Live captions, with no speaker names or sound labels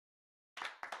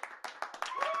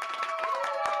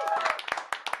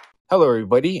Hello,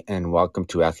 everybody, and welcome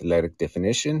to Athletic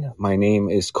Definition. My name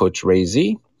is Coach Ray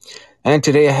Z, and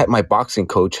today I had my boxing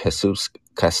coach, Jesus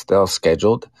Castel,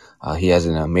 scheduled. He has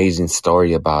an amazing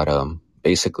story about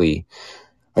basically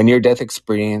a near-death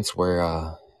experience where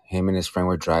him and his friend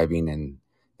were driving and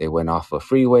they went off a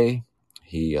freeway.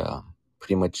 He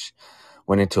pretty much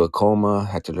went into a coma,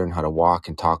 had to learn how to walk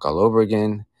and talk all over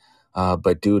again.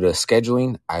 But due to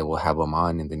scheduling, I will have him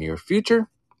on in the near future.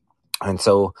 And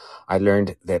so I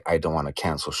learned that I don't want to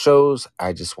cancel shows.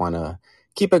 I just want to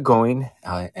keep it going.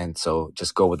 And so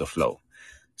just go with the flow.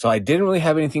 So I didn't really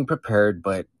have anything prepared,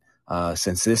 but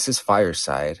since this is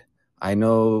Fireside, I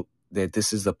know that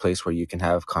this is the place where you can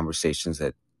have conversations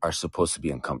that are supposed to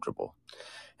be uncomfortable.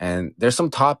 And there's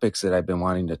some topics that I've been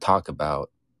wanting to talk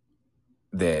about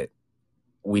that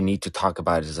we need to talk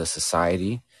about as a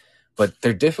society, but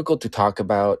they're difficult to talk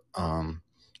about. A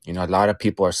lot of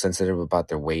people are sensitive about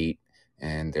their weight,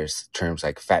 and there's terms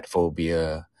like fat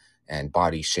phobia and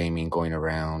body shaming going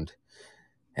around.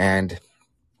 And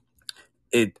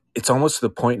it's almost to the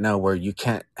point now where you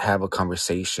can't have a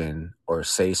conversation or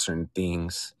say certain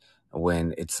things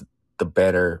when it's the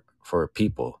better for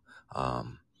people.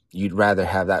 You'd rather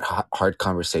have that hard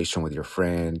conversation with your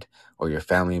friend or your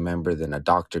family member than a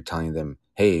doctor telling them,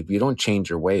 hey, if you don't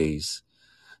change your ways,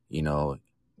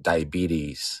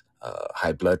 diabetes,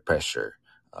 high blood pressure,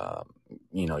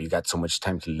 you got so much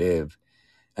time to live.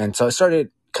 And so I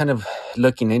started kind of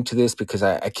looking into this because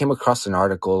I came across an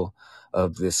article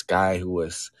of this guy who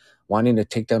was wanting to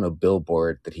take down a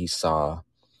billboard that he saw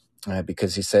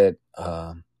because he said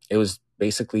it was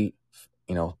basically,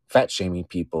 fat shaming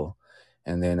people.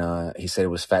 And then he said it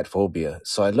was fat phobia.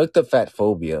 So I looked up fat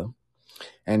phobia,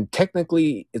 and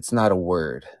technically it's not a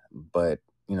word, but,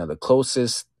 the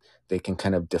closest they can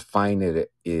kind of define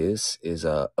it is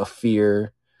a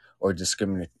fear or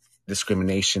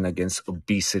discrimination against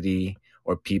obesity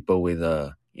or people with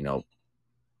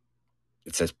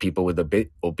it says people with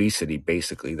obesity.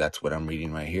 Basically, that's what I'm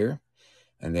reading right here.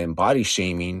 And then body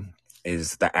shaming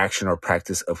is the action or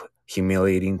practice of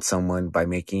humiliating someone by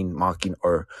making, mocking,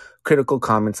 or critical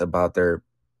comments about their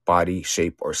body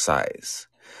shape or size.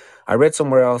 I read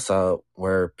somewhere else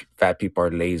where fat people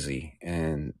are lazy,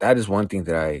 and that is one thing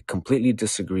that I completely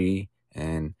disagree.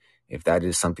 And if that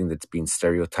is something that's being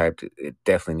stereotyped, it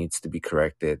definitely needs to be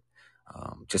corrected.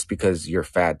 Just because you're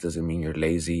fat doesn't mean you're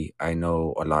lazy. I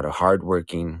know a lot of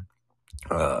hardworking,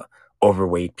 uh,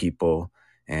 overweight people,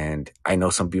 and I know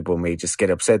some people may just get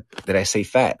upset that I say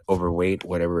fat, overweight,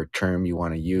 whatever term you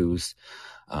want to use.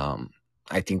 Um,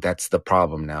 I think that's the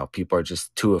problem now. People are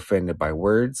just too offended by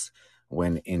words,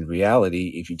 when in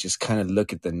reality, if you just kind of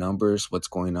look at the numbers, what's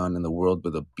going on in the world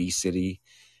with obesity,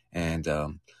 and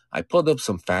I pulled up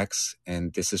some facts,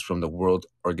 and this is from the World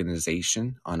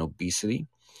Organization on Obesity.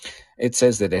 It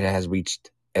says that it has reached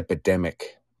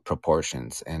epidemic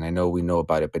proportions, and I know we know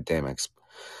about epidemics,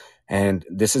 and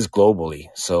this is globally.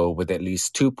 So with at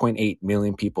least 2.8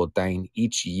 million people dying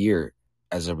each year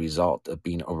as a result of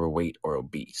being overweight or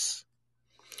obese.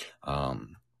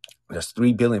 Um, there's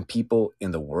 3 billion people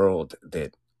in the world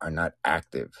that are not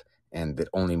active and that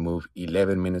only move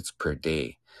 11 minutes per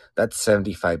day. That's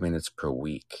 75 minutes per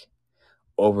week.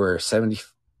 Over 70%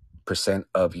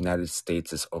 of United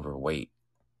States is overweight.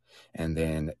 And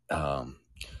then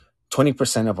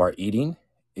 20% of our eating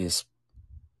is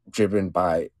driven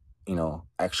by,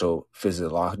 actual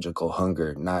physiological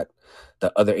hunger, not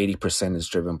the other 80% is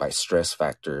driven by stress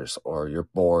factors, or you're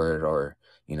bored, or,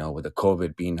 with the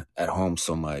COVID being at home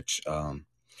so much.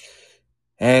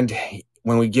 And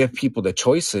when we give people the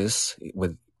choices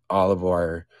with all of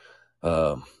our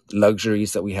uh,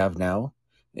 luxuries that we have now,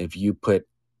 if you put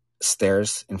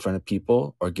stairs in front of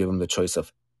people or give them the choice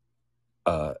of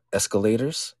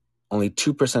escalators, only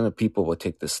 2% of people will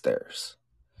take the stairs.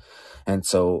 And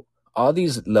so all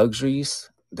these luxuries,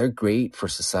 they're great for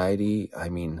society. I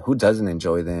mean, who doesn't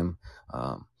enjoy them?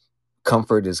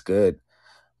 Comfort is good,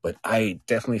 but I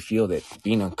definitely feel that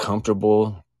being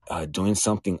uncomfortable, doing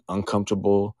something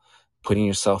uncomfortable, putting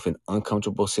yourself in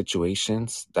uncomfortable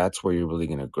situations, that's where you're really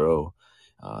going to grow.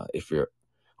 If you're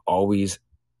always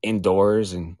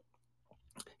indoors and,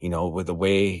 with the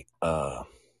way,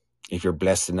 if you're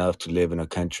blessed enough to live in a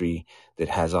country that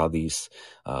has all these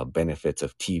benefits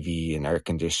of TV and air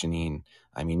conditioning,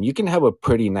 I mean, you can have a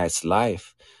pretty nice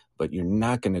life, but you're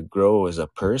not going to grow as a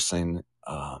person,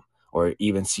 or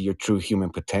even see your true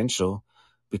human potential,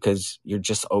 because you're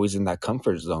just always in that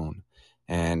comfort zone.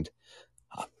 And,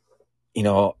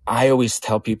 I always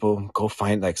tell people, go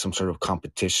find like some sort of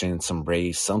competition, some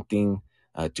race, something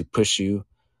to push you.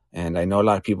 And I know a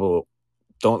lot of people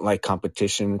don't like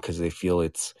competition because they feel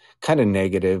it's kind of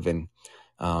negative, and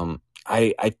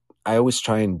I always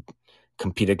try and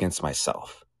compete against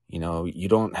myself. You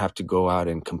don't have to go out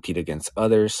and compete against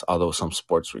others, although some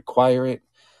sports require it.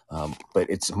 But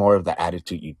it's more of the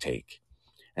attitude you take.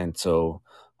 And so,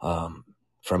 um,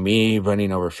 for me,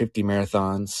 running over 50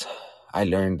 marathons, I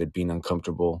learned that being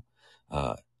uncomfortable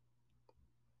uh,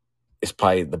 is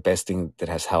probably the best thing that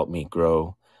has helped me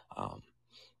grow. Um,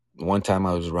 One time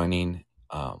I was running,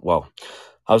 I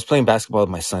was playing basketball with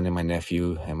my son and my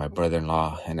nephew and my brother in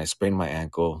law, and I sprained my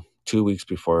ankle 2 weeks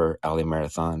before LA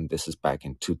Marathon. This is back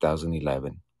in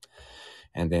 2011.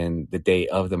 And then the day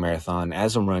of the marathon,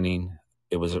 as I'm running,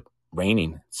 it was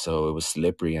raining. So it was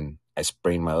slippery, and I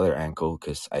sprained my other ankle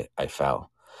because I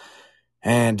fell.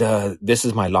 And this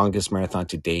is my longest marathon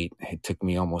to date. It took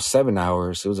me almost 7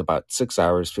 hours. It was about 6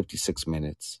 hours, 56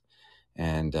 minutes.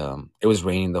 And it was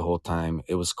raining the whole time.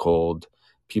 It was cold.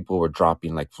 People were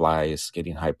dropping like flies,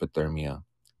 getting hypothermia.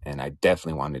 And I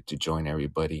definitely wanted to join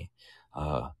everybody.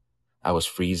 Uh, I was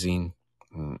freezing.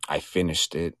 I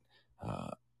finished it.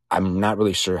 Uh, I'm not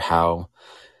really sure how.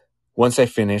 Once I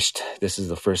finished, this is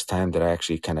the first time that I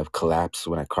actually kind of collapsed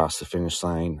when I crossed the finish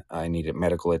line. I needed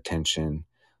medical attention.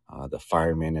 The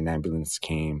firemen and ambulance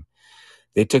came.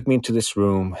 They took me into this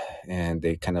room, and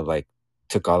they kind of like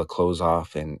took all the clothes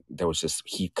off, and there was just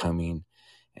heat coming,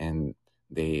 and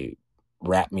they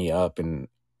wrapped me up and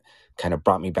kind of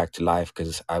brought me back to life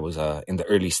because I was in the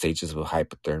early stages of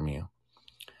hypothermia.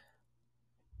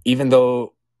 Even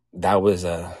though that was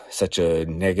such a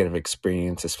negative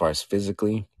experience as far as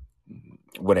physically,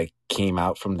 what I came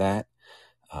out from that,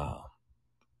 uh,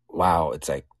 wow, it's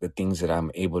like the things that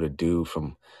I'm able to do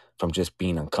from just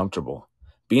being uncomfortable.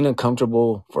 Being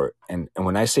uncomfortable and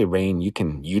when I say rain, you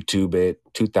can YouTube it.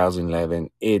 2011,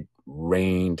 it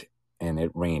rained, and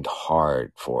it rained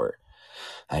hard for,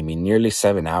 I mean, nearly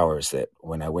 7 hours. That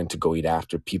when I went to go eat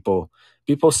after, people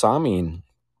saw me, and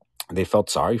they felt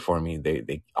sorry for me.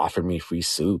 They offered me free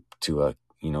soup to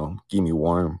keep me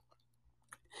warm,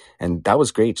 and that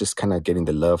was great. Just kind of getting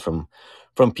the love from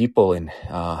people. And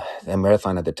the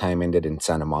marathon at the time ended in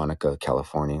Santa Monica,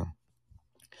 California,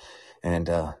 and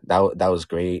that was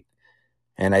great.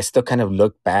 And I still kind of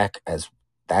look back as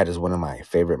that is one of my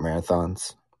favorite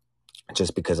marathons,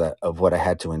 just because of what I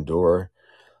had to endure.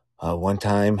 One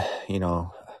time, you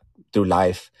know, through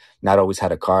life, not always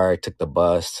had a car. I took the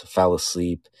bus, fell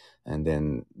asleep, and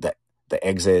then the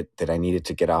exit that I needed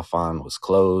to get off on was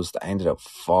closed. I ended up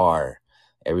far.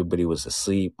 Everybody was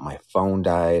asleep. My phone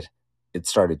died. It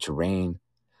started to rain.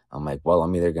 I'm like, well,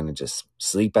 I'm either gonna just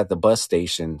sleep at the bus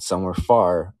station somewhere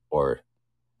far or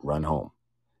run home.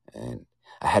 And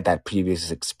I had that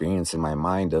previous experience in my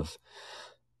mind of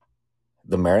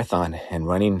the marathon and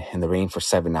running in the rain for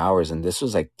 7 hours, and this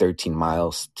was like 13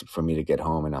 miles for me to get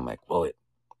home. And I'm like, well,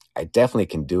 I definitely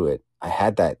can do it. I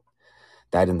had that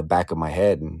in the back of my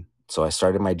head. And so I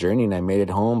started my journey, and I made it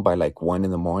home by like 1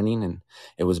 in the morning, and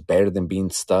it was better than being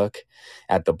stuck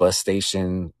at the bus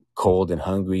station, cold and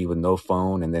hungry with no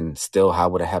phone. And then still, how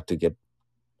would I have to get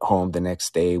home the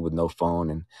next day with no phone?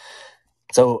 And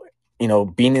so,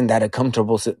 being in that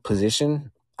uncomfortable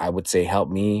position, I would say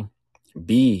helped me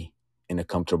be in a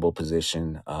comfortable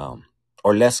position,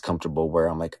 or less comfortable, where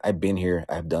I'm like, I've been here,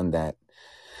 I've done that.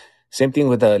 Same thing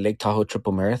with the Lake Tahoe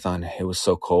Triple Marathon. It was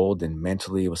so cold, and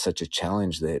mentally it was such a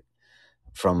challenge that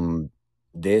from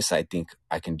this, I think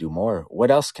I can do more.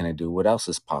 What else can I do? What else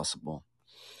is possible?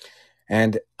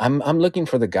 And I'm looking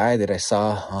for the guy that I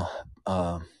saw,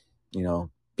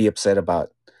 be upset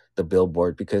about the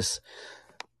billboard, because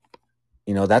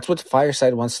that's what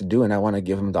Fireside wants to do, and I want to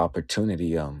give him the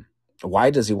opportunity.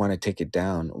 Why does he want to take it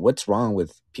down? What's wrong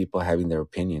with people having their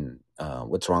opinion?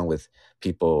 What's wrong with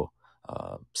people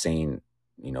saying,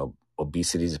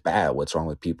 obesity is bad? What's wrong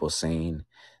with people saying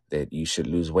that you should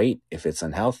lose weight if it's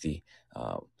unhealthy?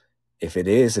 Uh, if it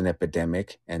is an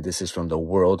epidemic, and this is from the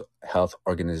World Health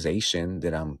Organization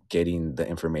that I'm getting the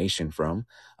information from,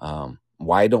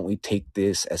 why don't we take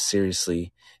this as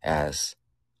seriously as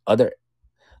other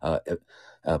uh,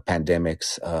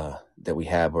 pandemics that we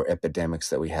have, or epidemics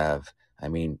that we have? I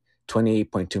mean,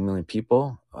 28.2 million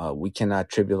people. We cannot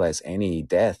trivialize any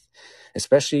death,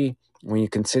 especially when you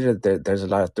consider that there's a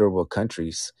lot of third world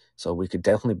countries. So we could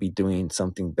definitely be doing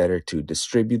something better to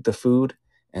distribute the food,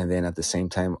 and then at the same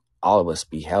time, all of us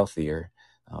be healthier.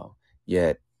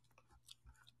 Yet,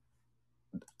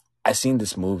 I seen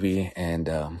this movie, and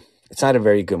it's not a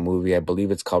very good movie. I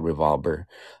believe it's called Revolver.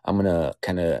 I'm gonna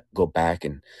kind of go back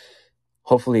and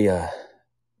hopefully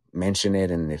mention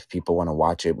it, and if people want to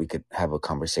watch it, we could have a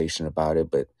conversation about it.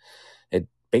 But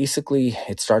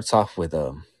it starts off with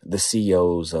the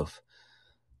CEOs of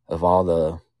all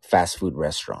the fast food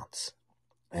restaurants,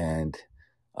 and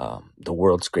the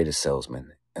world's greatest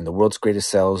salesman. And the world's greatest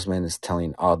salesman is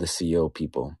telling all the CEO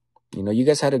people, you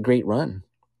guys had a great run.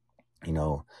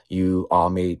 You all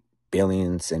made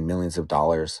billions and millions of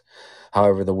dollars.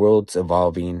 However, the world's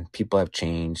evolving, people have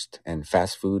changed, and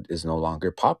fast food is no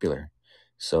longer popular.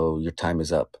 So your time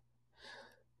is up.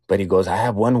 But he goes, I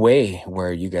have one way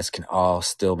where you guys can all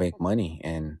still make money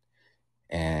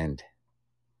and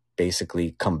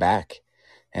basically come back.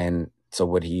 And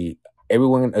so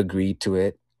everyone agreed to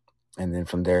it. And then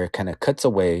from there, it kind of cuts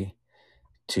away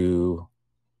to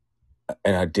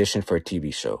an audition for a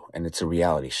TV show, and it's a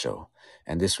reality show.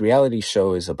 And this reality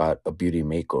show is about a beauty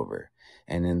makeover.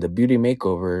 And in the beauty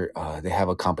makeover, they have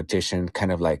a competition,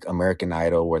 kind of like American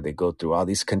Idol, where they go through all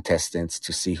these contestants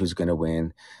to see who's going to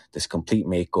win this complete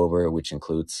makeover, which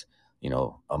includes,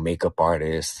 a makeup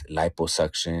artist,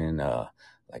 liposuction,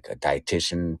 like a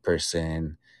dietitian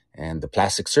person, and the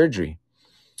plastic surgery.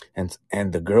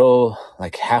 And the girl,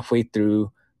 like halfway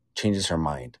through, changes her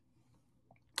mind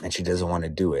and she doesn't want to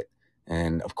do it.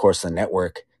 And of course, the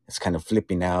network is kind of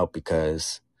flipping out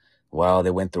because, well,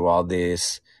 they went through all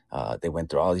this, they went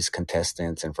through all these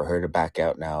contestants, and for her to back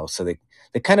out now, so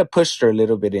they kind of pushed her a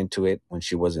little bit into it when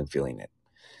she wasn't feeling it,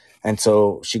 and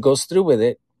so she goes through with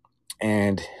it,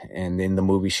 and in the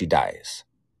movie she dies.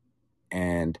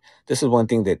 And this is one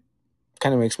thing that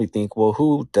kind of makes me think, well,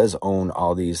 who does own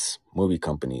all these movie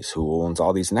companies? Who owns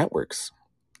all these networks?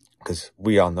 Because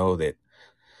we all know that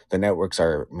the networks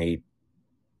are made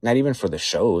not even for the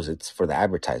shows, it's for the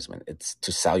advertisement. It's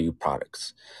to sell you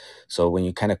products. So when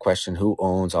you kind of question who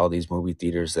owns all these movie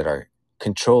theaters that are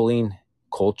controlling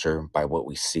culture by what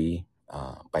we see,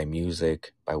 by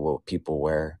music, by what people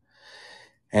wear.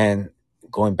 And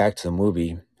going back to the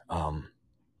movie,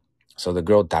 so the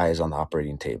girl dies on the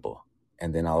operating table.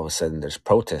 And then all of a sudden there's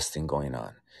protesting going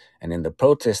on. And in the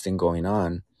protesting going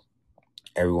on,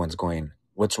 everyone's going,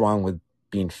 what's wrong with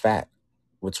being fat?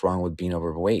 What's wrong with being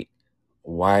overweight?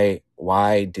 Why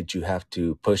did you have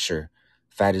to push her?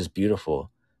 Fat is beautiful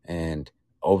and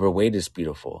overweight is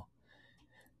beautiful.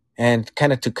 And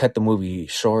kind of to cut the movie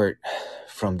short,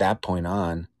 from that point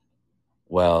on,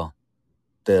 well,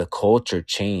 the culture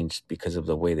changed because of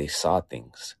the way they saw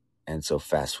things. And so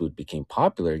fast food became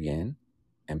popular again,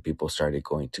 and people started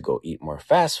going to go eat more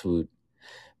fast food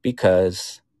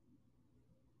because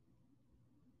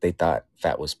they thought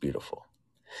fat was beautiful.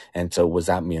 And so was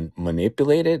that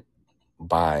manipulated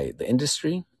by the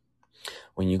industry?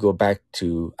 When you go back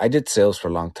to, I did sales for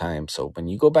a long time. So when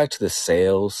you go back to the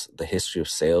sales, the history of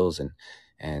sales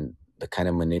and the kind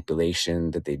of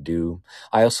manipulation that they do,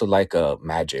 I also like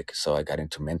magic. So I got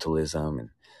into mentalism and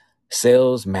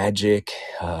sales, magic.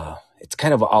 It's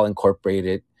kind of all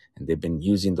incorporated, and they've been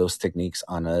using those techniques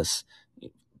on us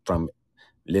from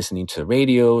listening to the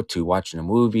radio to watching a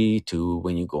movie to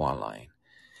when you go online.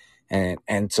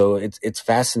 And so it's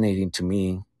fascinating to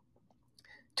me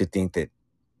to think that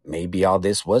maybe all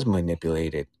this was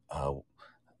manipulated.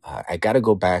 I got to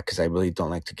go back because I really don't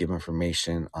like to give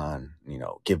information on,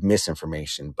 give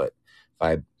misinformation. But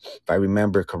if I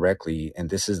remember correctly, and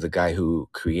this is the guy who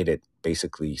created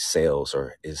basically sales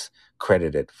or is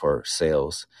credited for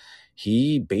sales,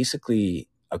 he basically,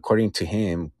 according to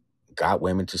him, got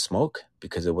women to smoke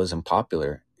because it wasn't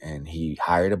popular. And he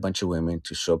hired a bunch of women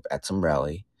to show up at some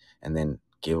rally and then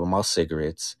give them all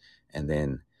cigarettes. And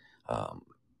then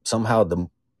somehow the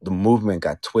movement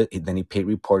got twisted. Then he paid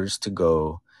reporters to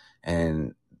go,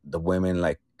 and the women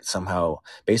like somehow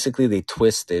basically they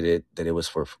twisted it that it was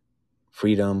for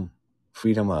freedom,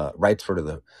 rights for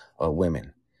the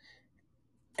women,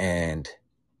 and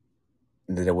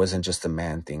that it wasn't just a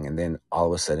man thing. And then all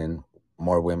of a sudden,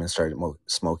 more women started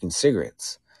smoking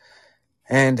cigarettes,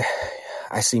 and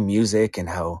I see music and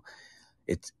how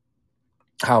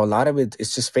a lot of it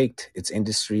is just faked. It's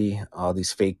industry, all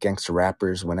these fake gangster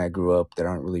rappers when I grew up that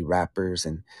aren't really rappers,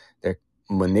 and they're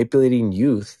manipulating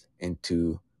youth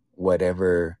into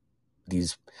whatever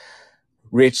these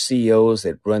rich CEOs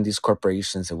that run these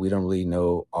corporations that we don't really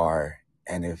know are.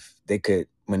 And if they could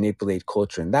manipulate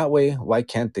culture in that way, why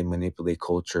can't they manipulate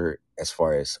culture as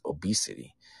far as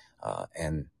obesity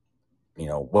and,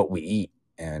 what we eat?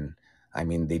 And I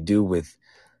mean, they do with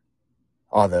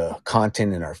all the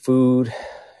content in our food.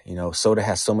 Soda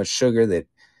has so much sugar that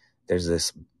there's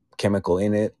this chemical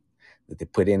in it that they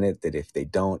put in it that if they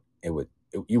don't,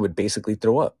 you would basically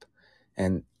throw up.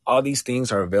 And all these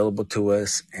things are available to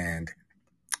us. And,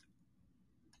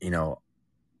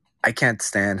 I can't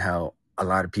stand how a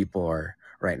lot of people are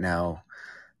right now.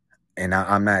 And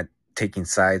I'm not taking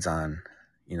sides on,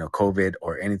 COVID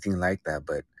or anything like that,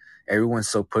 but everyone's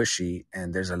so pushy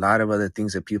and there's a lot of other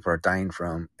things that people are dying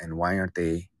from. And why aren't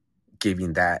they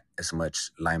giving that as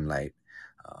much limelight.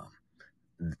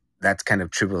 That's kind of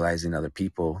trivializing other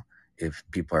people. If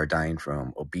people are dying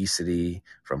from obesity,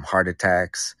 from heart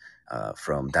attacks,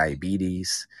 from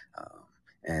diabetes,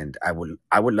 and I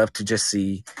would love to just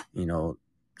see, you know,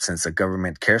 since the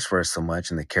government cares for us so much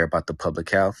and they care about the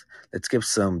public health, let's give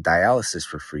some dialysis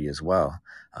for free as well.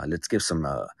 Let's give some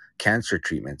cancer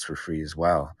treatments for free as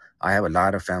well. I have a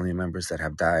lot of family members that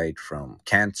have died from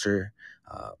cancer,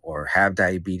 or have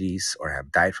diabetes, or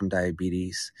have died from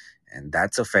diabetes, and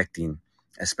that's affecting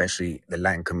especially the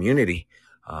Latin community.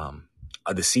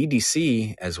 The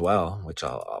CDC as well, which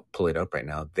I'll pull it up right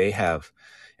now, they have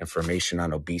information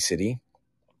on obesity,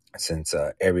 since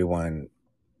everyone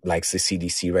likes the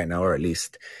CDC right now, or at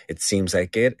least it seems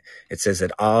like it. It says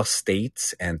that all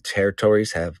states and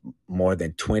territories have more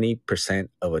than 20%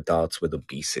 of adults with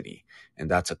obesity, and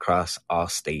that's across all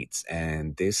states.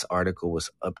 And this article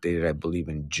was updated, I believe,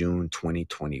 in June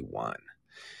 2021.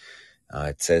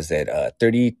 It says that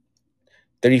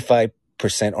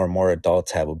 35% or more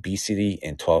adults have obesity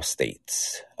in 12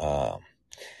 states.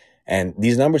 And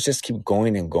these numbers just keep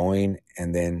going and going.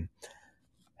 And then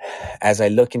as I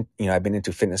look in, I've been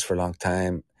into fitness for a long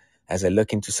time. As I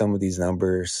look into some of these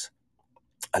numbers,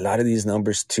 a lot of these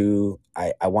numbers too,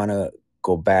 I want to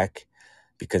go back,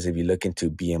 because if you look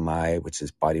into BMI, which is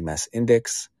body mass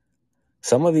index,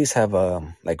 some of these have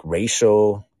like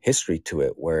racial history to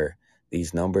it, where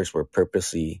these numbers were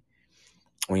purposely,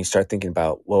 when you start thinking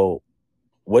about, well,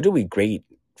 what do we grade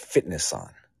fitness on?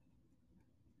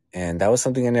 And that was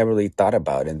something I never really thought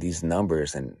about, in these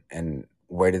numbers, and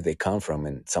where did they come from?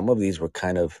 And some of these were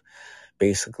kind of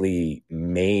basically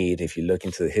made, if you look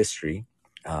into the history,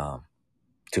 to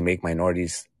make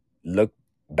minorities look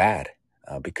bad,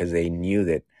 because they knew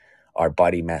that our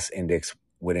body mass index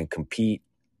wouldn't compete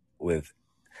with,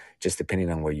 just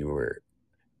depending on where you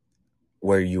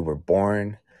were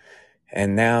born.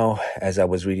 And now, as I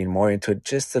was reading more into it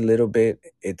just a little bit,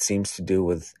 it seems to do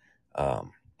with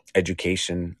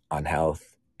education on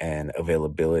health and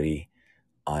availability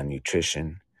on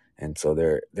nutrition. And so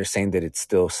they're saying that it's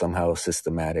still somehow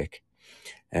systematic.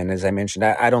 And as I mentioned,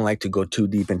 I don't like to go too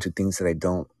deep into things that I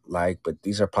don't like, but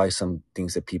these are probably some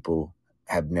things that people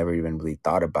have never even really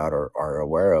thought about or are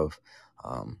aware of.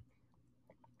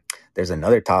 There's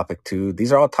another topic too.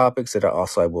 These are all topics that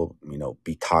I will,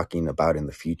 be talking about in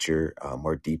the future,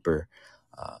 more deeper.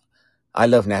 I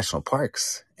love national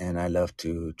parks, and I love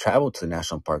to travel to the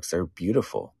national parks. They're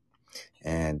beautiful.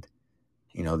 And,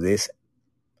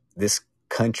 this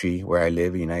country where I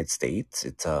live, the United States,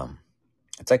 it's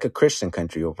like a Christian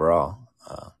country overall,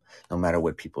 no matter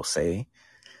what people say.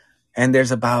 And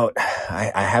there's about,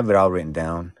 I have it all written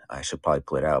down. I should probably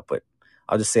pull it out, but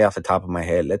I'll just say off the top of my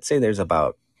head, let's say there's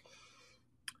about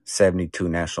 72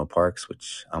 national parks,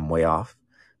 which I'm way off.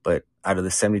 But out of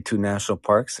the 72 national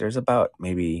parks, there's about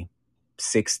maybe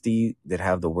 60 that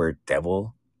have the word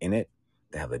devil in it.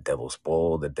 They have the Devil's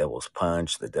Bowl, the Devil's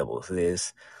Punch, the Devil's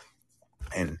this.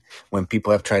 And when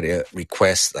people have tried to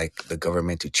request like the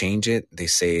government to change it, they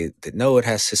say that no, it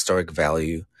has historic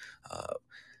value.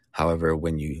 However,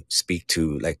 when you speak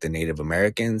to like the Native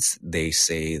Americans, they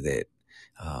say that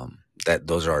that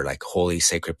those are like holy,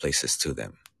 sacred places to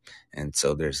them. And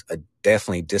so there's a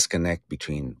definitely disconnect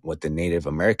between what the Native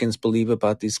Americans believe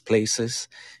about these places,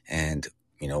 and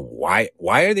why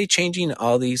are they changing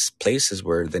all these places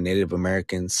where the Native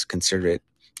Americans consider it,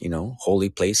 holy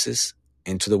places,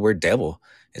 into the word devil?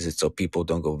 Is it so people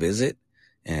don't go visit?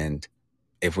 And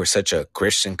if we're such a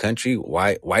Christian country,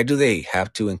 why do they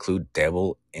have to include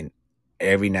devil in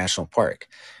every national park?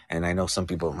 And I know some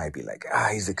people might be like,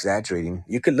 he's exaggerating.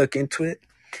 You could look into it.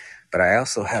 But I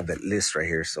also have that list right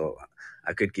here, so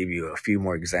I could give you a few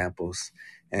more examples.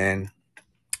 And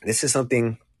this is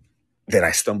something that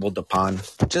I stumbled upon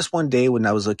just one day when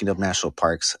I was looking up national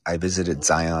parks. I visited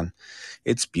Zion.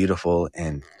 It's beautiful,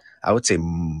 and I would say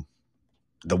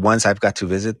the ones I've got to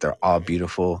visit, they're all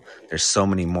beautiful. There's so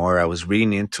many more. I was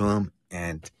reading into them,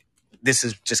 and this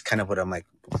is just kind of what I'm like,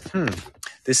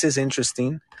 this is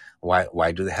interesting.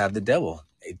 Why do they have the devil?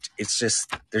 It's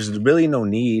just, there's really no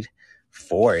need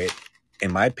for it,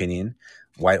 in my opinion.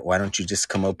 Why don't you just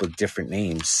come up with different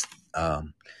names?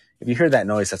 If you hear that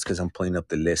noise, that's because I'm pulling up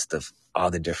the list of all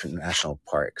the different national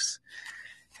parks.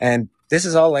 And this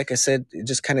is all, like I said, it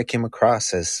just kind of came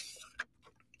across as,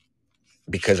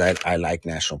 because I like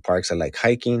national parks. I like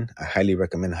hiking. I highly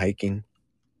recommend hiking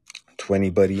to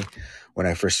anybody. When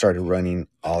I first started running,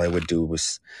 all I would do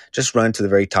was just run to the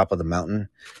very top of the mountain.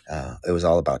 It was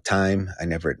all about time. I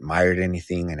never admired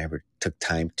anything. I never took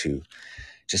time to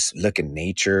just look at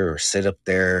nature or sit up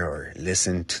there or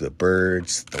listen to the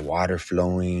birds, the water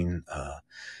flowing,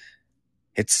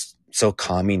 it's so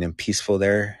calming and peaceful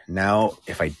there. Now,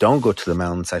 if I don't go to the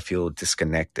mountains, I feel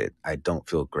disconnected. I don't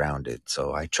feel grounded.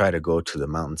 So I try to go to the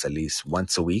mountains at least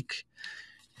once a week.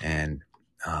 And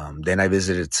then I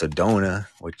visited Sedona,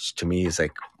 which to me is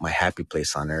like my happy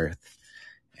place on earth.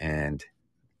 And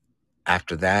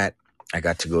after that, I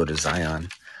got to go to Zion.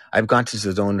 I've gone to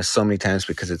Sedona so many times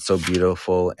because it's so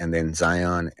beautiful, and then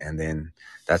Zion, and then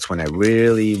that's when I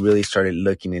really, really started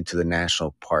looking into the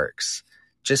national parks,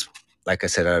 just like I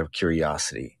said, out of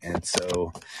curiosity. And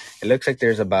so it looks like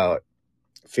there's about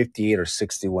 58 or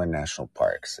 61 national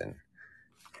parks,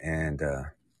 and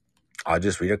I'll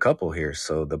just read a couple here.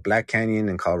 So the Black Canyon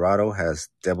in Colorado has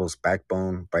Devil's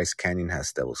Backbone. Bryce Canyon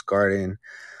has Devil's Garden.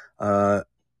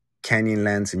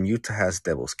 Canyonlands in Utah has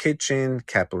Devil's Kitchen.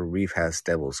 Capitol Reef has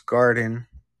Devil's Garden.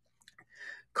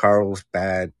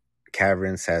 Carlsbad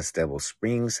Caverns has Devil's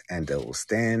Springs and Devil's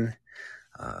Den.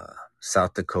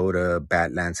 South Dakota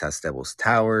Badlands has Devil's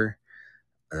Tower.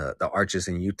 The Arches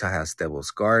in Utah has Devil's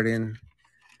Garden.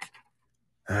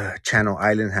 Channel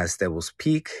Island has Devil's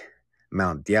Peak.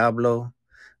 Mount Diablo.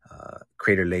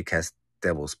 Crater Lake has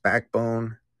Devil's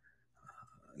Backbone.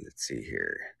 Let's see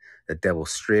here. The Devil's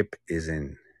Strip is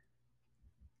in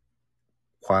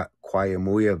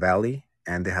Quiemuya Valley,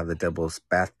 and they have the Devil's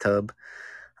Bathtub.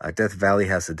 Death Valley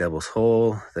has the Devil's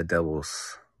Hole, the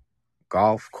Devil's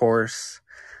Golf Course.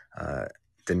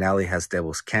 Denali has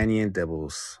Devil's Canyon,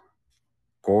 Devil's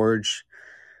Gorge.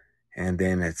 And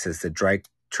then it says the Dry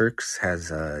Turks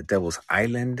has Devil's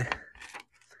Island.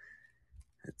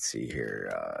 Let's see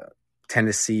here.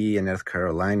 Tennessee and North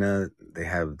Carolina, they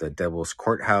have the Devil's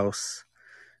Courthouse.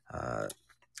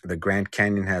 The Grand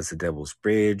Canyon has the Devil's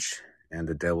Bridge and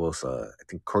the Devil's, I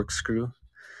think, Corkscrew.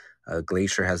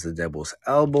 Glacier has the Devil's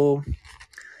Elbow.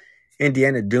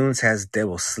 Indiana Dunes has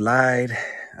Devil's Slide.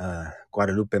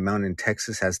 Guadalupe Mountain,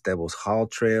 Texas has Devil's Hall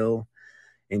Trail.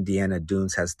 Indiana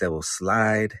Dunes has Devil's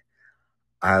Slide.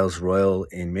 Isles Royal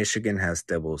in Michigan has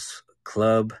Devil's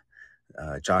Club.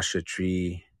 Joshua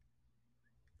Tree,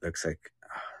 looks like,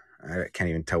 I can't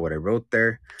even tell what I wrote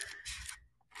there.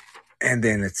 And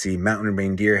then let's see, Mountain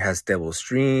Reindeer has Devil's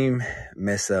Stream.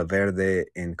 Mesa Verde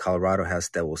in Colorado has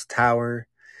Devil's Tower.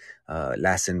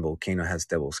 Lassen Volcano has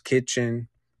Devil's Kitchen.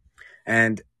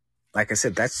 And like I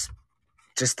said, that's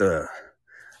just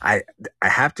I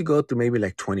have to go through maybe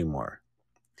like 20 more.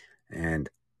 And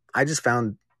I just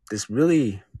found this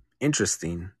really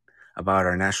interesting about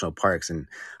our national parks. And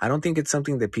I don't think it's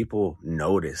something that people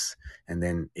notice. And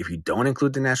then if you don't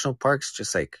include the national parks,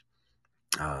 just like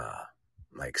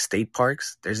state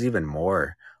parks, there's even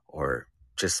more. Or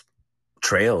just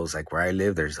trails, like where I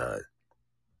live, there's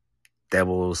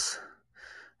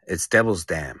it's Devil's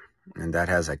Dam, and that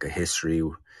has like a history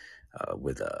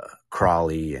with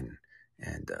Crawley and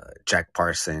Jack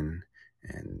Parson,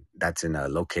 and that's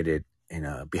located in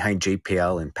behind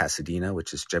JPL in Pasadena,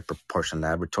 which is Jet Propulsion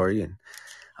Laboratory, and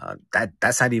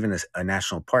that's not even a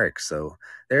national park. So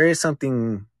there is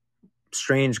something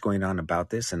strange going on about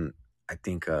this, and I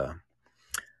think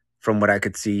from what I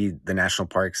could see, the national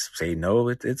parks say no,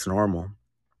 it's normal.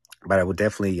 But I would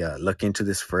definitely look into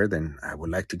this further, and I would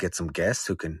like to get some guests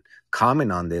who can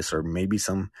comment on this, or maybe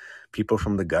some people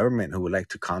from the government who would like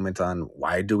to comment on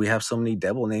why do we have so many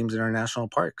devil names in our national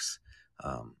parks.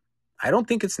 I don't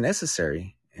think it's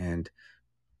necessary, and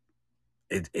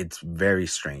it's very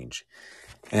strange.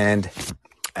 And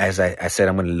as I said,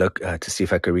 I'm going to look to see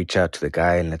if I could reach out to the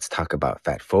guy, and let's talk about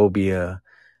fat phobia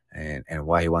and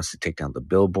why he wants to take down the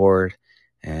billboard.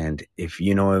 And if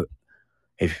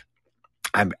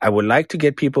I would like to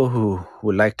get people who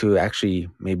would like to actually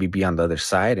maybe be on the other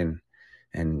side and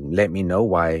let me know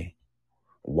why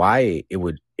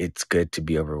it's good to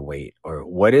be overweight, or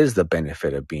what is the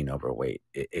benefit of being overweight.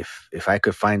 If I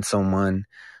could find someone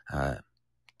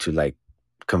to like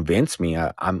convince me,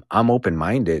 I'm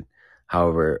open-minded.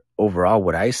 However, overall,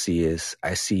 what I see,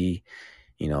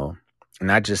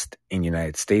 not just in the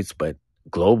United States, but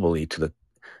globally, to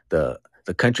the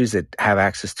countries that have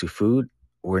access to food,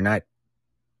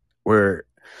 we're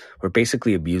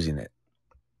basically abusing it,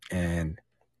 and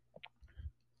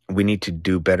we need to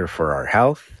do better for our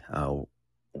health.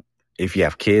 If you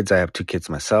have kids, I have 2 kids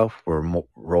myself. We're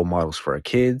role models for our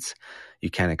kids. You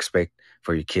can't expect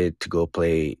for your kid to go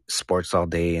play sports all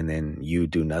day and then you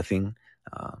do nothing.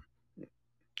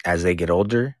 As they get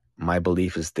older, my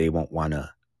belief is they won't want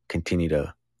to continue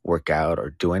to work out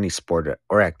or do any sport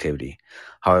or activity.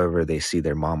 However, they see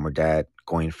their mom or dad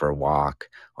going for a walk,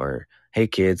 or, hey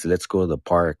kids, let's go to the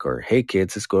park, or hey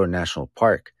kids, let's go to a national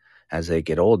park. As they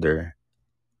get older,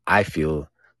 I feel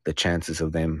the chances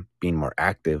of them being more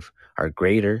active are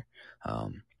greater.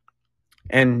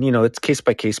 And, it's case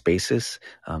by case basis.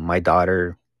 My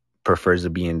daughter prefers to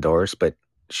be indoors, but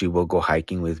she will go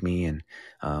hiking with me. And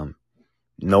um,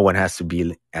 no one has to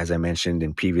be, as I mentioned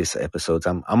in previous episodes,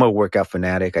 I'm a workout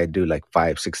fanatic. I do like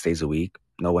 5, 6 days a week.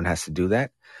 No one has to do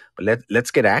that. But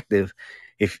let's get active.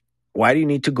 If Why do you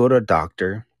need to go to a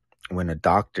doctor when a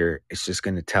doctor is just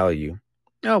going to tell you,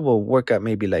 oh, well, work out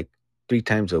maybe like 3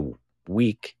 times a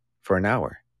week for an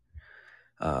hour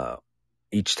uh,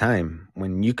 each time,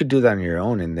 when you could do that on your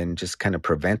own and then just kind of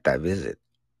prevent that visit?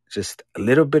 Just a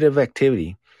little bit of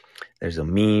activity. There's a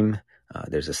meme,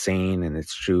 there's a saying, and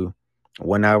it's true.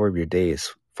 1 hour of your day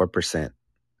is 4%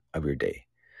 of your day.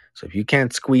 So if you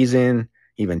can't squeeze in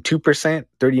even 2%,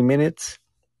 30 minutes,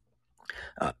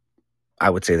 uh, I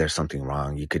would say there's something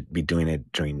wrong. You could be doing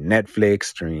it during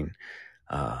Netflix, during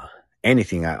uh,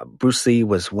 anything. Bruce Lee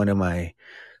was one of my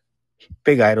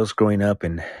big idols growing up,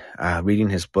 and reading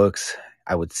his books,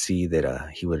 I would see that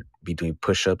he would be doing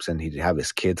push-ups and he'd have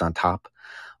his kids on top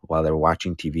while they're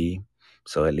watching TV.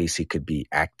 So at least he could be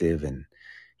active, and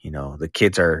the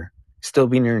kids are still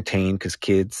being entertained because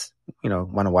kids,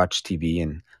 want to watch TV,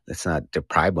 and let's not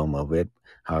deprive them of it.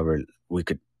 However, we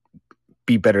could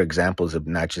be better examples of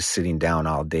not just sitting down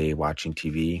all day watching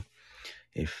TV.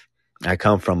 If I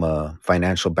come from a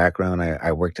financial background,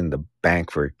 I worked in the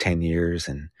bank for 10 years,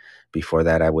 and before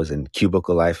that, I was in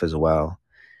cubicle life as well.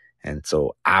 And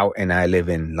so I live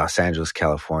in Los Angeles,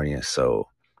 California. So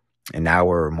an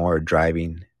hour or more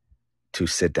driving to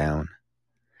sit down,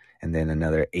 and then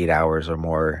another 8 hours or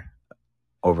more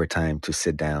overtime to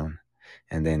sit down,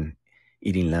 and then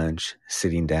eating lunch,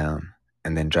 sitting down,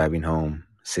 and then driving home,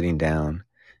 sitting down.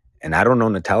 And I don't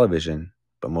own a television,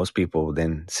 but most people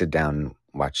then sit down and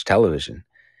watch television.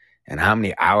 And how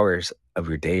many hours of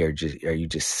your day are you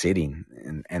just sitting?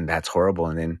 And that's horrible.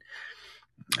 And then,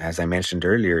 as I mentioned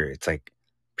earlier, it's like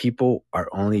people are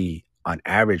only on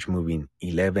average moving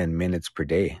 11 minutes per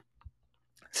day,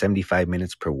 75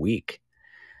 minutes per week.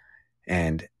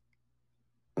 And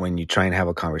when you try and have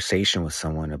a conversation with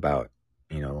someone about,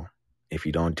 if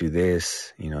you don't do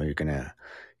this, you're going to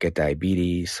get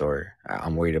diabetes, or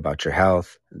I'm worried about your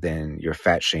health, then you're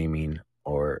fat shaming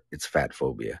or it's fat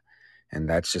phobia. And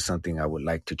that's just something I would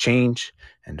like to change.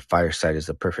 And Fireside is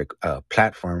the perfect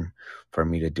platform for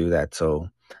me to do that. So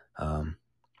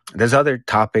there's other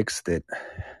topics that,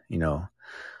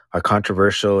 are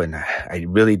controversial, and I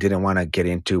really didn't want to get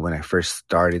into when I first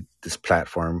started this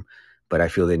platform, but I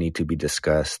feel they need to be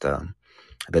discussed.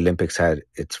 The Olympics had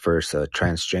its first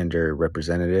transgender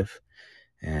representative.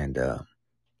 And,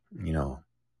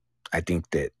 I think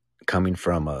that coming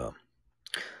from a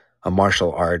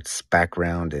martial arts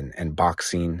background and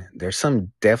boxing, there's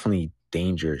some definitely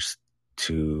dangers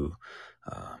to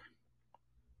uh,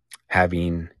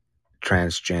 having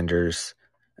transgenders,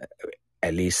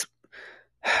 at least,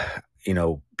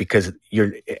 because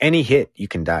any hit, you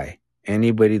can die.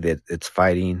 Anybody that's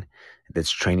fighting,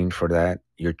 that's training for that,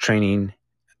 you're training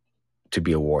to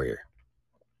be a warrior.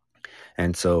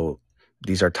 And so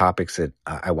these are topics that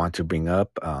I want to bring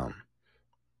up.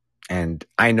 And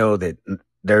I know that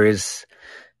there is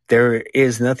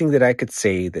nothing that I could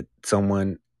say that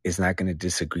someone is not going to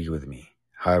disagree with me.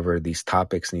 However, these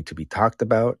topics need to be talked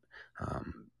about,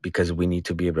 because we need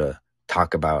to be able to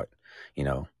talk about,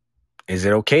 is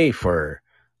it okay for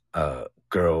a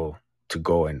girl to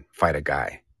go and fight a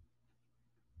guy?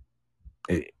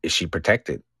 Is she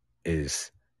protected?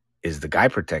 Is the guy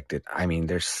protected? I mean,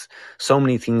 there's so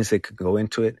many things that could go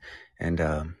into it, and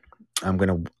I'm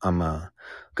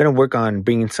gonna work on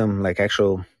bringing some like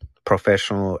actual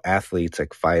professional athletes,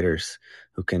 like fighters,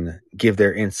 who can give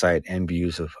their insight and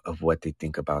views of what they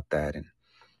think about that.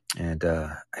 And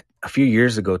a few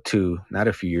years ago too, not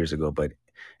a few years ago, but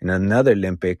in another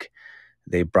Olympic,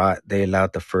 they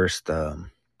allowed the first. I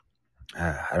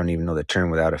don't even know the term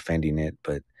without offending it,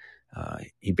 but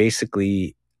he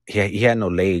basically he had no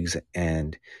legs,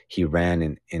 and he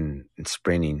ran in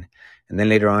sprinting, and then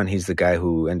later on he's the guy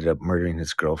who ended up murdering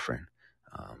his girlfriend.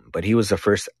 But he was the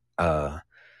first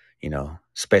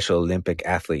Special Olympic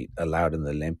athlete allowed in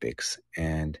the Olympics.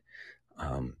 And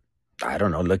I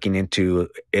don't know, looking into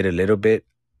it a little bit,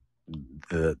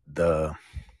 the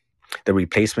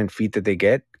replacement feet that they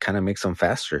get kind of makes them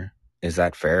faster. Is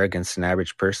that fair against an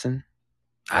average person?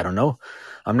 I don't know.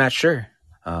 I'm not sure.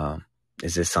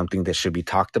 Is this something that should be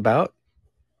talked about?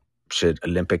 Should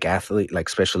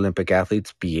Special Olympic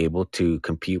athletes be able to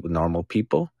compete with normal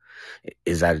people?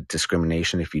 Is that a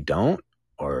discrimination if you don't?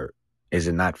 Or is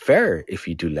it not fair if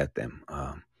you do let them?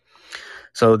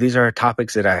 So these are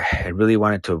topics that I really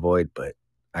wanted to avoid, but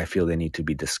I feel they need to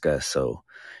be discussed. So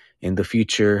in the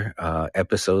future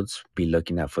episodes, be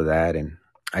looking out for that. And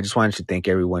I just wanted to thank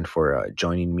everyone for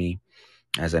joining me.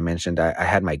 As I mentioned, I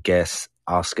had my guests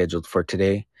all scheduled for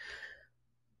today,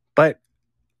 but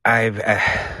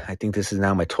I think this is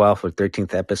now my 12th or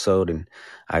 13th episode, and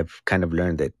I've kind of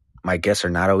learned that my guests are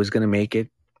not always going to make it,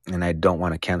 and I don't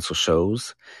want to cancel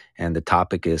shows. And the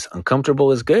topic is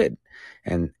uncomfortable is good.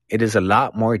 And it is a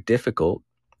lot more difficult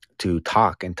to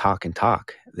talk and talk and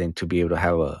talk than to be able to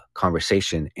have a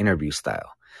conversation interview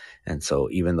style. And so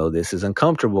even though this is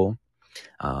uncomfortable,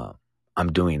 uh,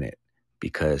 I'm doing it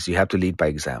because you have to lead by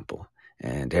example.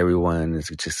 And everyone is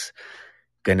just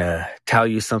gonna tell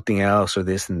you something else or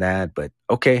this and that. But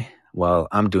okay, well,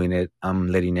 I'm doing it. I'm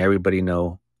letting everybody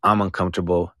know I'm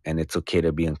uncomfortable and it's okay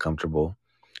to be uncomfortable.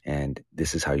 And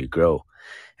this is how you grow.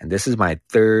 And this is my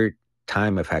third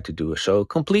time I've had to do a show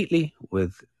completely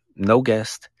with no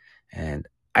guest. And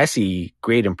I see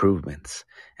great improvements.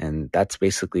 And that's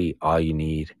basically all you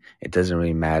need. It doesn't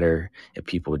really matter if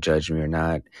people judge me or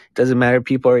not. It doesn't matter if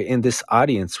people are in this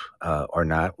audience or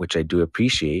not, which I do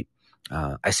appreciate.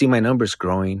 I see my numbers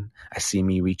growing. I see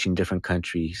me reaching different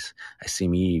countries. I see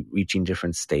me reaching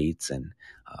different states. And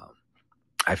um,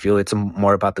 I feel it's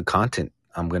more about the content.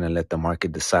 I'm going to let the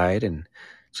market decide and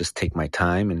just take my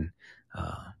time. And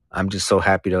I'm just so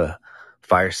happy to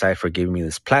Fireside for giving me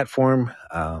this platform.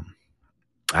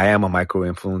 I am a micro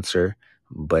influencer,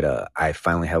 but I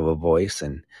finally have a voice,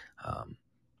 and um,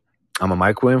 I'm a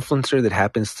micro influencer that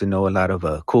happens to know a lot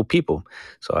of cool people.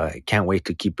 So I can't wait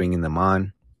to keep bringing them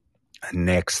on.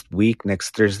 Next week,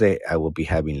 next Thursday, I will be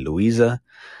having Louisa.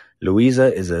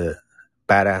 Louisa is a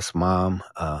badass mom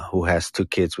who has two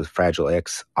kids with Fragile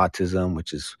X autism,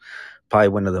 which is probably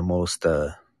one of the most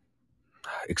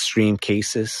extreme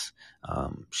cases.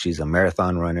 She's a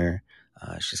marathon runner.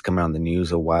 She's come on the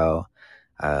news a while.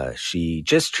 She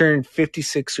just turned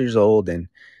 56 years old. And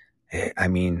I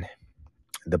mean,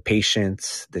 the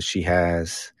patience that she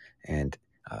has, and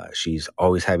she's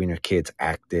always having her kids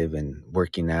active and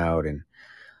working out. And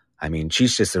I mean,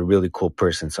 she's just a really cool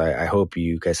person. So I hope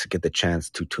you guys get the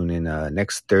chance to tune in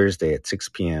next Thursday at 6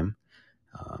 p.m.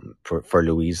 For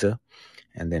Louisa.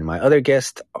 And then my other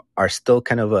guests are still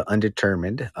kind of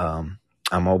undetermined.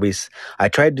 I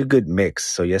try to do good mix.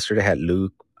 So yesterday I had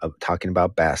Luke talking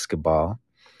about basketball,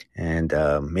 and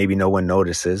maybe no one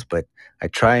notices, but I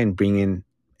try and bring in,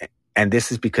 and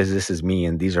this is because this is me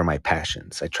and these are my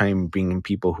passions. I try and bring in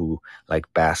people who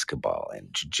like basketball and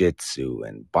jiu-jitsu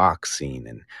and boxing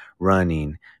and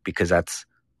running, because that's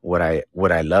what I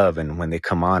love. And when they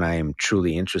come on, I am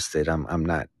truly interested. I'm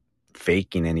not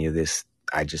faking any of this.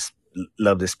 I just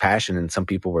love this passion. And some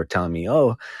people were telling me,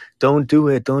 "Oh, don't do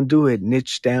it,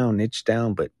 niche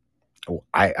down." But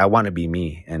I want to be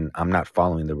me, and I'm not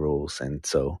following the rules. And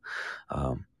so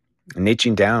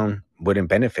niching down wouldn't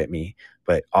benefit me,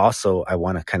 but also I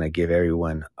want to kind of give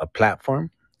everyone a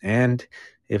platform. And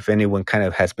if anyone kind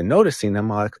of has been noticing,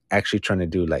 I'm actually trying to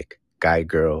do like guy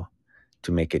girl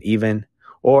to make it even.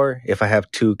 Or if I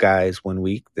have two guys one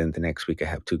week, then the next week I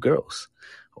have two girls,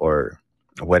 or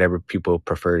whatever people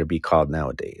prefer to be called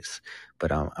nowadays.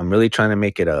 But I'm really trying to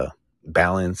make it a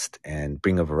balanced and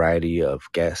bring a variety of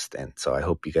guests. And so I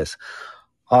hope you guys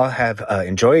all have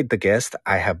enjoyed the guest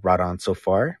I have brought on so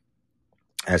far.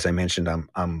 As I mentioned,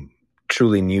 I'm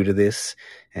truly new to this,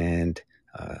 and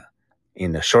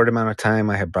in a short amount of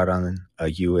time, I have brought on a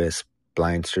U.S.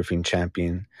 blind surfing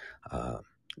champion,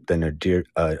 the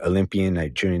Olympian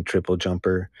Nigerian triple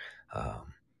jumper,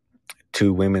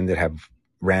 two women that have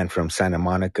ran from Santa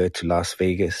Monica to Las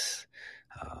Vegas,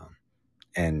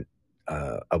 and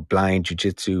a blind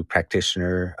jiu-jitsu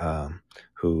practitioner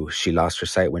who she lost her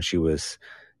sight when she was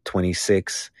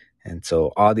 26. And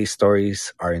so all these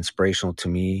stories are inspirational to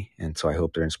me, and so I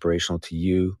hope they're inspirational to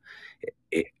you.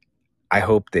 I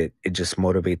hope that it just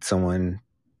motivates someone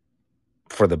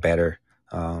for the better,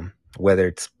 whether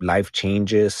it's life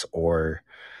changes or,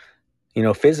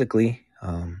 physically.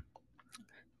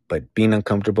 But being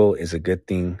uncomfortable is a good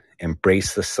thing.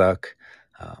 Embrace the suck.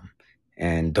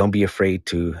 And don't be afraid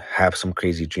to have some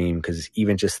crazy dream, because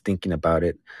even just thinking about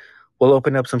it will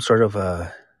open up some sort of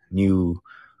a new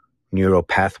neural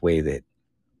pathway that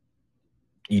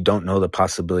you don't know the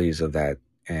possibilities of that.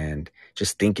 And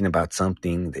just thinking about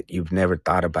something that you've never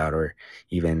thought about, or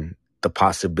even the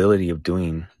possibility of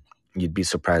doing, you'd be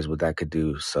surprised what that could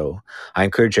do. So I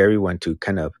encourage everyone to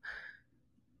kind of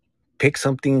pick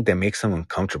something that makes them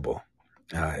uncomfortable.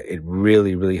 It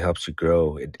really, really helps you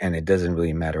grow. And it doesn't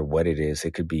really matter what it is.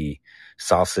 It could be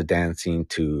salsa dancing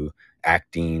to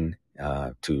acting,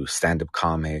 to stand-up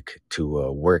comic, to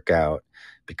a workout.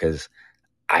 Because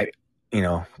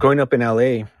growing up in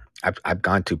LA, I've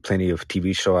gone to plenty of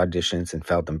TV show auditions and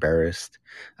felt embarrassed.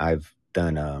 I've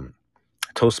done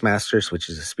Toastmasters, which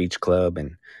is a speech club,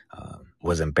 and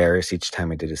was embarrassed each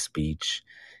time I did a speech.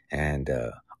 And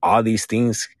all these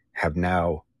things have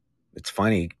now, it's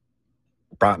funny,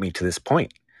 brought me to this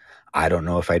point. I don't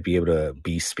know if I'd be able to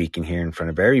be speaking here in front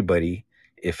of everybody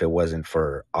if it wasn't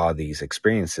for all these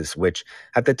experiences, which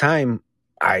at the time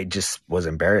I just was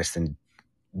embarrassed and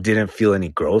didn't feel any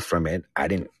growth from it. I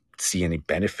didn't see any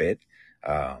benefit.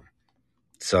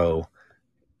 So,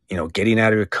 getting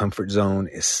out of your comfort zone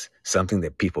is something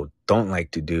that people don't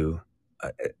like to do,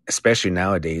 especially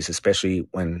nowadays, especially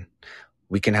when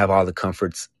we can have all the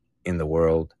comforts in the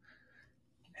world.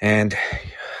 And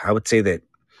I would say that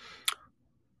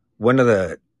one of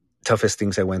the toughest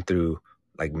things I went through,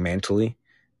 like mentally,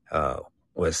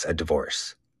 was a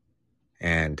divorce.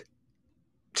 And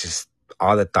just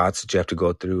all the thoughts that you have to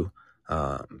go through,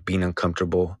 being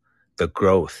uncomfortable, the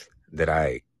growth that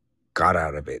I got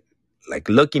out of it. Like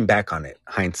looking back on it,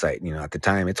 hindsight, at the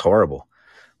time, it's horrible.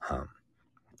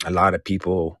 A lot of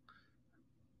people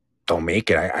don't make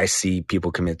it. I see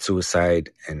people commit suicide.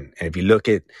 And if you look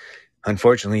at,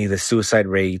 unfortunately, the suicide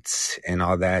rates and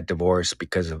all that, divorce,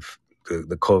 because of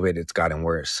the COVID, it's gotten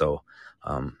worse. So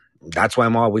that's why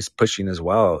I'm always pushing as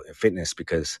well, fitness,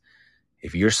 because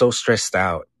if you're so stressed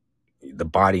out, the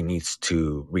body needs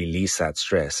to release that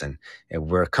stress. And if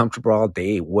we're comfortable all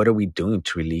day, what are we doing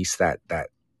to release that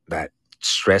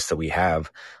stress that we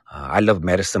have? I love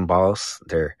medicine balls.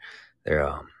 They're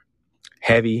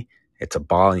heavy. It's a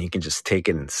ball and you can just take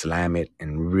it and slam it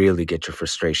and really get your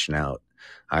frustration out.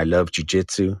 I love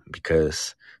jujitsu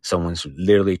because someone's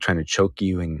literally trying to choke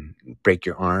you and break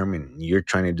your arm and you're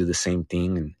trying to do the same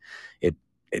thing. And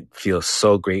it feels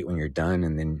so great when you're done,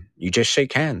 and then you just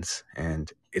shake hands and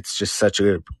it's just such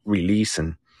a release.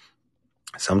 And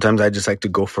sometimes I just like to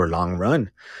go for a long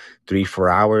run, 3-4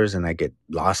 hours, and I get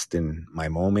lost in my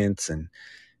moments and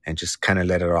just kind of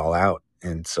let it all out.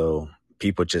 And so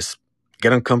people just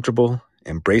get uncomfortable,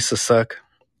 embrace the suck,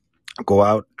 go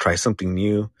out, try something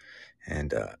new.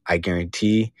 And I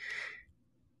guarantee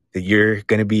that you're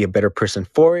going to be a better person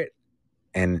for it.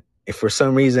 And if for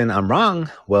some reason I'm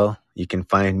wrong, well, you can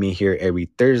find me here every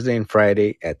Thursday and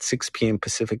Friday at 6 p.m.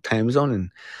 Pacific time zone.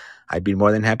 And I'd be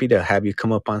more than happy to have you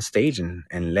come up on stage and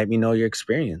let me know your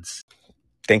experience.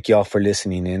 Thank you all for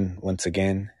listening in once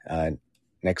again.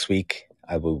 Next week,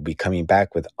 I will be coming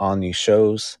back with all new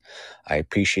shows. I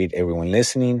appreciate everyone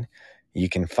listening. You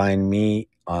can find me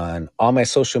on all my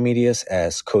social medias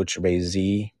as Coach Ray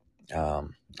Z.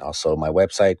 Also, my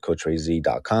website,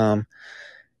 coachrayz.com.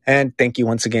 And thank you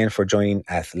once again for joining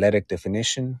Athletic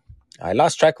Definition. I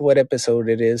lost track of what episode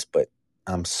it is, but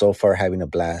I'm so far having a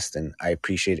blast, and I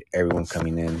appreciate everyone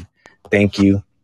coming in. Thank you.